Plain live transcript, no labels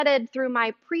through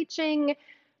my preaching,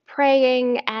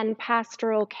 praying, and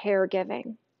pastoral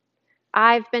caregiving.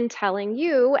 I've been telling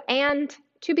you, and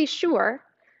to be sure,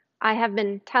 I have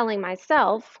been telling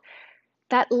myself,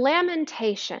 that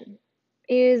lamentation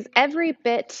is every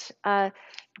bit a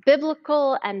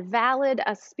biblical and valid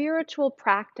a spiritual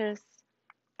practice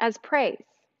as praise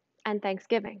and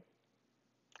thanksgiving.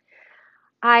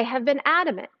 I have been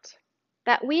adamant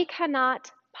that we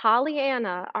cannot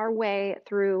Pollyanna our way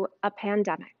through a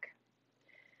pandemic.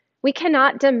 We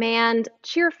cannot demand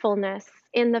cheerfulness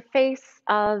in the face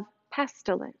of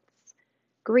pestilence,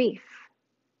 grief,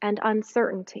 and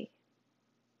uncertainty.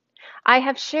 I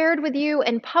have shared with you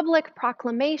in public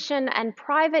proclamation and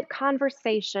private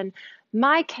conversation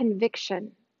my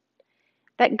conviction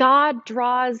that God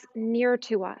draws near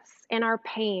to us in our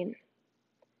pain,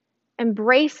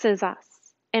 embraces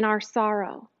us in our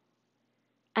sorrow,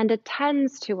 and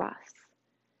attends to us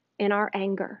in our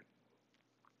anger.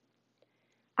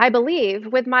 I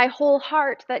believe with my whole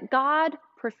heart that God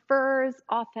prefers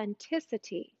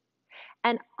authenticity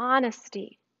and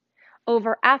honesty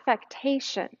over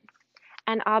affectation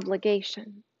and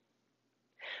obligation.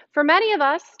 For many of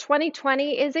us,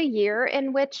 2020 is a year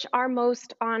in which our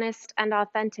most honest and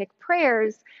authentic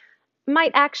prayers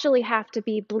might actually have to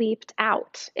be bleeped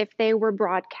out if they were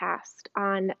broadcast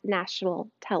on national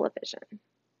television.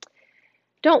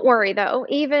 Don't worry though,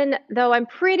 even though I'm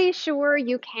pretty sure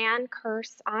you can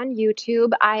curse on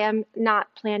YouTube, I am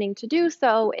not planning to do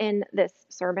so in this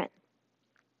sermon.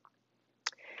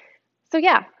 So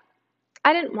yeah,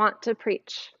 I didn't want to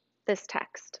preach this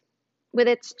text with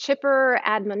its chipper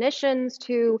admonitions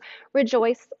to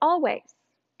rejoice always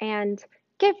and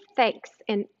give thanks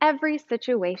in every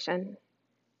situation.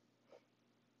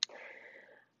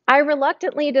 I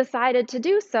reluctantly decided to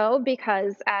do so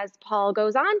because, as Paul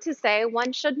goes on to say,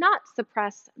 one should not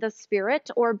suppress the Spirit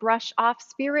or brush off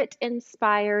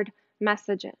Spirit-inspired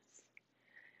messages.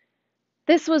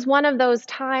 This was one of those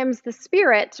times the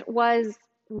Spirit was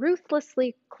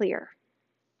ruthlessly clear.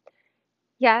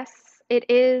 Yes, it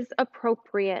is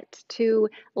appropriate to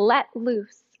let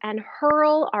loose and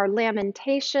hurl our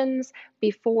lamentations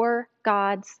before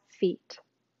God's feet.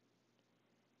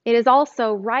 It is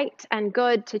also right and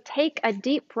good to take a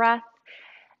deep breath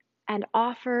and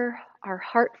offer our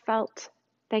heartfelt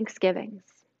thanksgivings.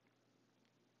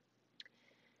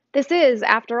 This is,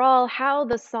 after all, how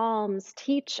the Psalms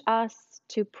teach us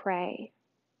to pray.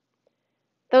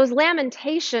 Those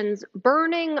lamentations,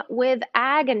 burning with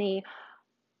agony,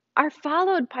 are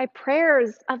followed by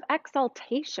prayers of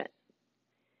exaltation.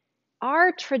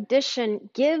 Our tradition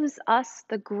gives us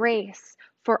the grace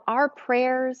for our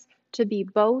prayers to be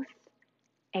both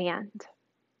and.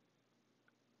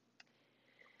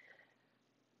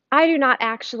 I do not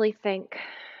actually think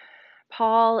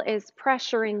Paul is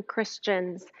pressuring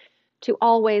Christians to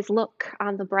always look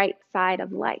on the bright side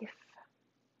of life.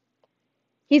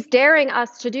 He's daring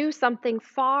us to do something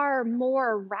far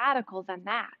more radical than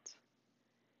that.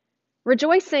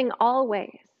 Rejoicing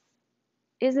always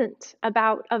isn't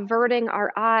about averting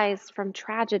our eyes from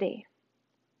tragedy.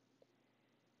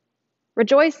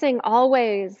 Rejoicing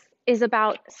always is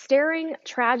about staring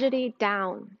tragedy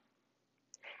down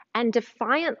and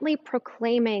defiantly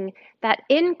proclaiming that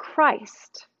in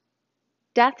Christ,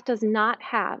 death does not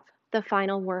have the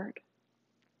final word.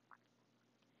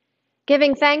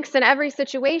 Giving thanks in every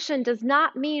situation does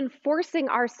not mean forcing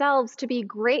ourselves to be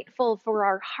grateful for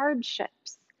our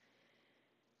hardships.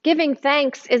 Giving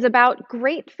thanks is about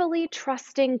gratefully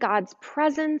trusting God's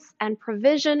presence and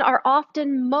provision are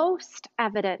often most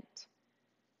evident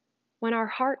when our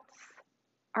hearts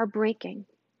are breaking.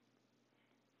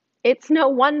 It's no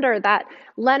wonder that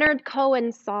Leonard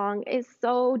Cohen's song is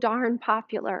so darn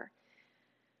popular.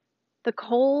 The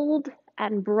cold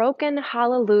and broken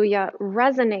hallelujah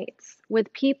resonates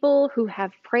with people who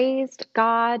have praised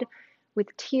God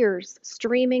with tears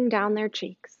streaming down their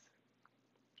cheeks.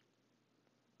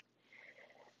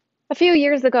 A few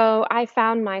years ago, I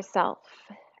found myself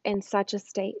in such a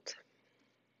state.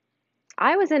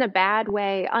 I was in a bad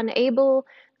way, unable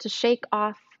to shake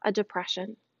off a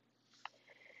depression.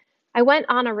 I went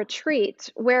on a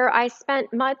retreat where I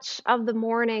spent much of the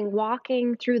morning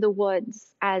walking through the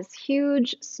woods as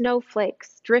huge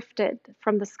snowflakes drifted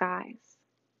from the skies.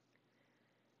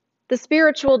 The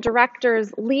spiritual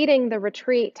directors leading the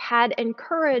retreat had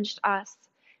encouraged us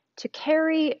to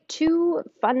carry two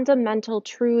fundamental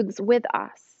truths with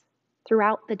us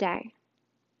throughout the day.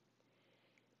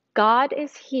 God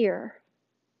is here,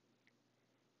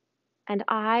 and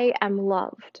I am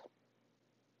loved.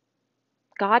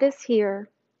 God is here,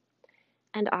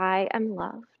 and I am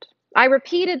loved. I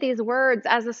repeated these words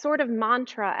as a sort of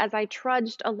mantra as I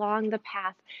trudged along the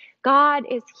path. God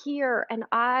is here and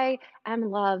I am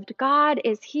loved. God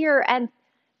is here and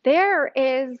there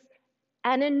is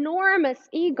an enormous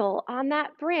eagle on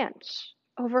that branch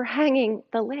overhanging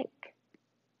the lake.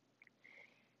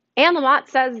 Anne Lamott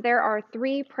says there are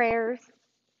 3 prayers: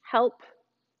 help,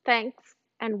 thanks,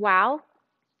 and wow.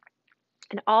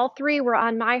 And all 3 were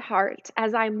on my heart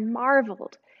as I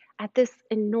marveled at this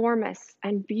enormous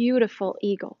and beautiful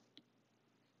eagle.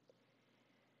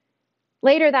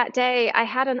 Later that day, I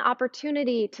had an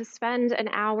opportunity to spend an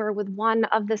hour with one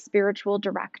of the spiritual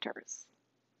directors.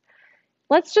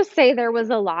 Let's just say there was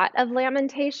a lot of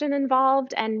lamentation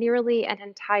involved and nearly an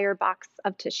entire box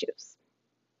of tissues.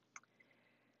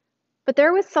 But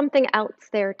there was something else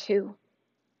there too,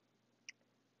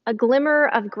 a glimmer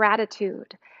of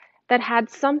gratitude that had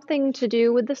something to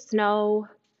do with the snow,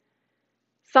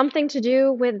 something to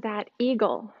do with that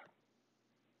eagle,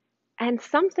 and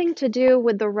something to do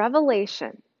with the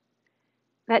revelation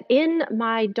that in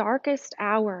my darkest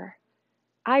hour,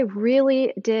 I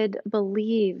really did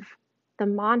believe the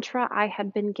mantra I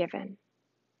had been given.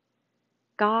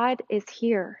 God is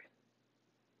here,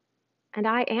 and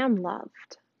I am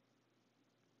loved.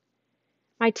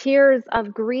 My tears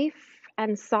of grief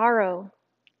and sorrow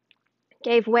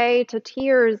gave way to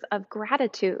tears of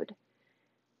gratitude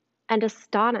and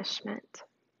astonishment.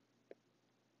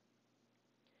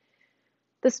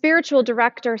 The spiritual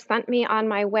director sent me on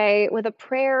my way with a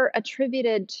prayer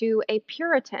attributed to a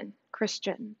Puritan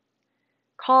Christian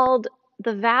called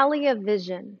the Valley of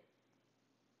Vision.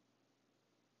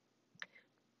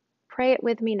 Pray it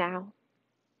with me now.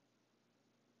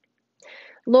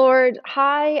 Lord,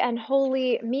 high and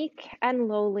holy, meek and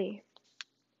lowly,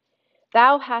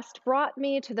 thou hast brought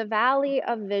me to the valley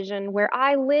of vision, where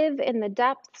I live in the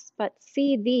depths but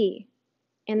see thee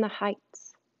in the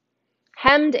heights.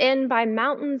 Hemmed in by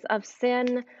mountains of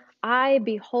sin, I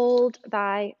behold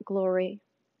thy glory.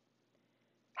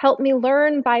 Help me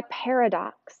learn by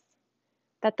paradox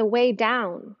that the way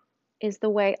down is the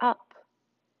way up,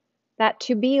 that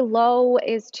to be low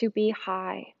is to be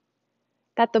high,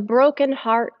 that the broken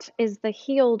heart is the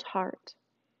healed heart,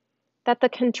 that the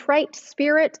contrite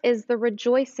spirit is the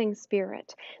rejoicing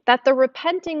spirit, that the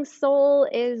repenting soul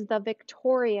is the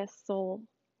victorious soul,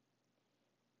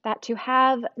 that to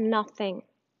have nothing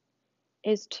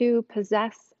is to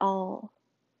possess all,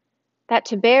 that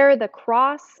to bear the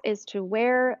cross is to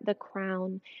wear the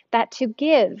crown, that to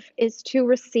give is to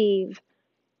receive,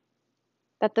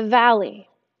 that the valley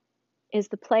is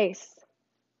the place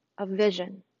of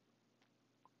vision.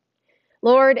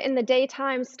 Lord, in the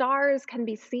daytime, stars can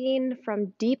be seen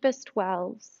from deepest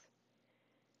wells,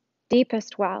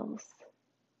 and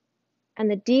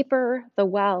the deeper the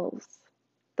wells,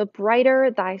 the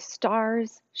brighter thy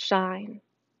stars shine.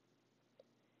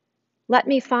 Let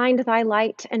me find thy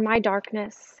light in my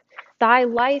darkness, thy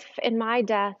life in my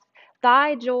death,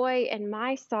 thy joy in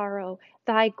my sorrow,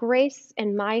 thy grace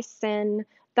in my sin,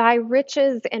 thy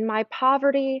riches in my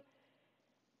poverty,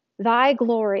 thy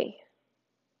glory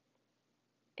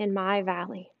in my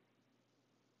valley.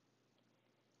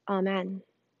 Amen.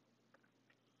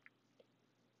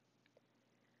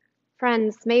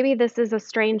 Friends, maybe this is a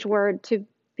strange word to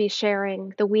be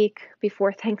sharing the week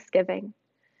before Thanksgiving.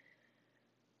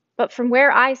 But from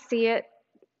where I see it,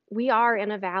 we are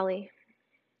in a valley.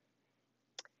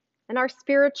 And our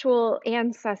spiritual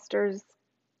ancestors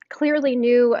clearly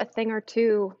knew a thing or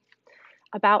two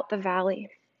about the valley.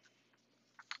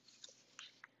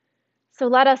 So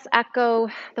let us echo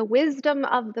the wisdom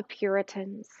of the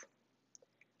Puritans,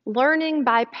 learning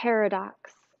by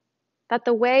paradox that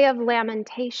the way of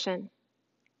lamentation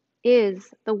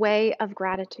is the way of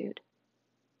gratitude.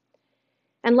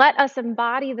 And let us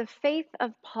embody the faith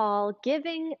of Paul,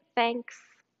 giving thanks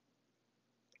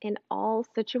in all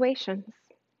situations.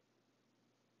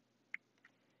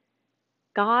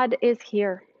 God is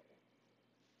here,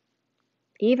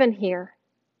 even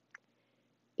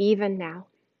now.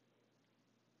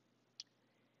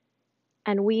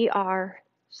 And we are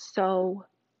so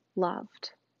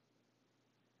loved,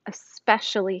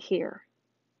 especially here,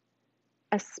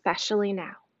 especially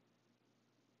now.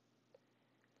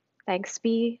 Thanks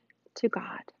be to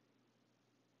God.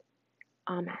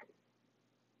 Amen.